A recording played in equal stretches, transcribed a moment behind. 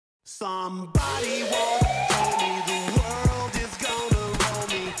Somebody won't tell me the world is gonna roll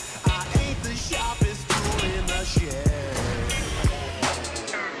me. I ain't the sharpest tool in the shed.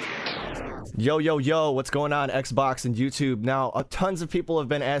 Yo, what's going on, Xbox and YouTube? Now, tons of people have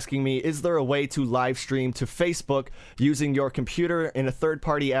been asking me, is there a way to live stream to Facebook using your computer in a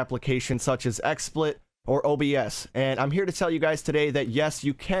third-party application such as Xsplit or OBS? And I'm here to tell you guys today that yes,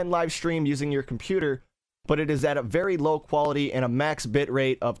 you can live stream using your computer, but it is at a very low quality and a max bit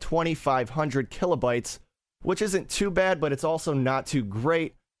rate of 2500 kilobytes, which isn't too bad, but it's also not too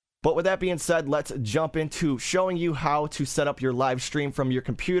great. But with that being said, let's jump into showing you how to set up your live stream from your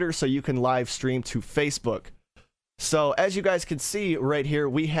computer so you can live stream to Facebook. So as you guys can see right here,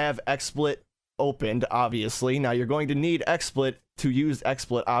 we have Xsplit opened, obviously. Now you're going to need Xsplit to use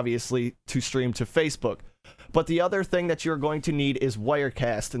Xsplit, obviously, to stream to Facebook. But the other thing that you're going to need is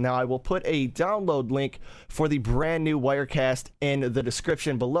Wirecast. Now I will put a download link for the brand new Wirecast in the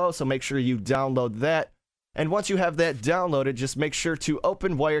description below, so make sure you download that. And once you have that downloaded, just make sure to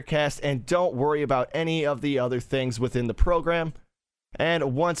open Wirecast and don't worry about any of the other things within the program.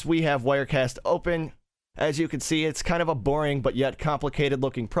 And once we have Wirecast open, as you can see, it's kind of a boring but yet complicated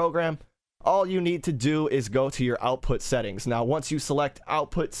looking program. All you need to do is go to your output settings. Now, once you select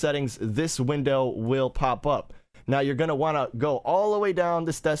output settings, this window will pop up. Now, you're going to want to go all the way down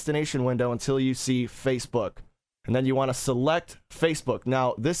this destination window until you see Facebook. And then you want to select Facebook.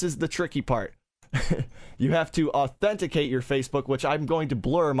 Now, this is the tricky part. You have to authenticate your Facebook, which I'm going to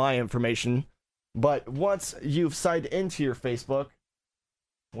blur my information. But once you've signed into your Facebook,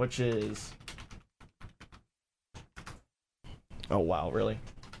 which is... Oh, wow, really?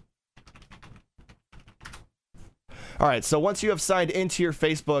 Alright, so once you have signed into your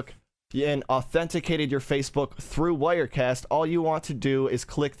Facebook and authenticated your Facebook through Wirecast, all you want to do is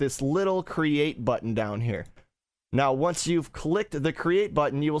click this little create button down here. Now, once you've clicked the create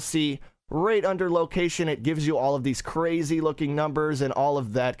button, you will see right under location, it gives you all of these crazy looking numbers and all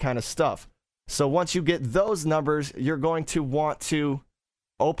of that kind of stuff. So once you get those numbers, you're going to want to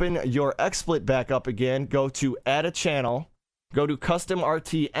open your Xsplit back up again, go to add a channel, go to custom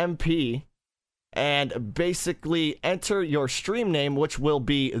RTMP, and basically enter your stream name, which will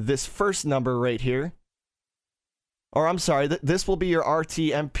be this first number right here. Or I'm sorry, this will be your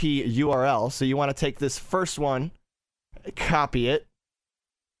RTMP URL. So you want to take this first one, copy it,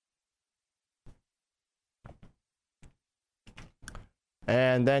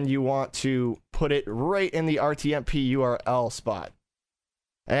 and then you want to put it right in the RTMP URL spot.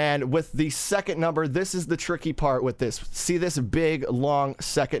 And with the second number, this is the tricky part with this. See this big, long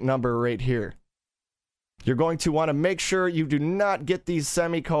second number right here. You're going to want to make sure you do not get these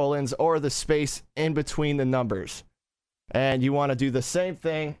semicolons or the space in between the numbers. And you want to do the same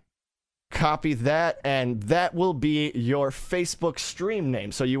thing, copy that, and that will be your Facebook stream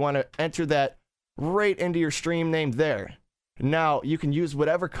name. So you want to enter that right into your stream name there. Now, you can use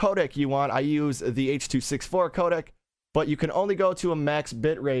whatever codec you want. I use the H.264 codec, but you can only go to a max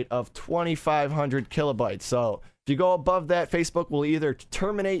bit rate of 2500 kilobytes. So if you go above that, Facebook will either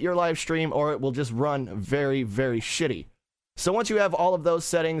terminate your live stream or it will just run very, very shitty. So once you have all of those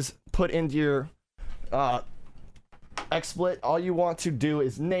settings put into your Xsplit, all you want to do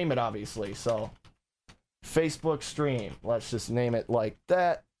is name it, obviously. So Facebook stream, let's just name it like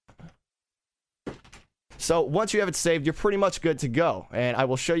that. So once you have it saved, you're pretty much good to go. And I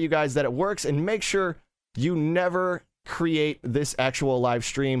will show you guys that it works, and make sure you never create this actual live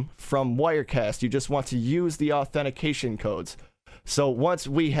stream from Wirecast. You just want to use the authentication codes. So once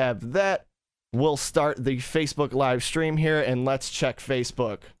we have that, we'll start the Facebook live stream here, and let's check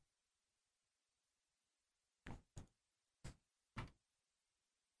Facebook.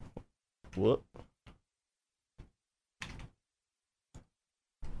 Whoop.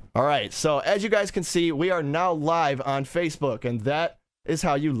 Alright, so as you guys can see, we are now live on Facebook, and that is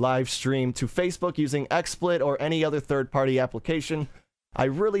how you live stream to Facebook using Xsplit or any other third-party application. I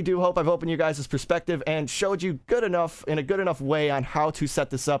really do hope I've opened you guys' perspective and showed you in a good enough way on how to set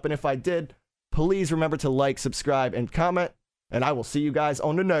this up. And if I did, please remember to like, subscribe, and comment. And I will see you guys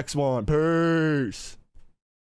on the next one. Peace!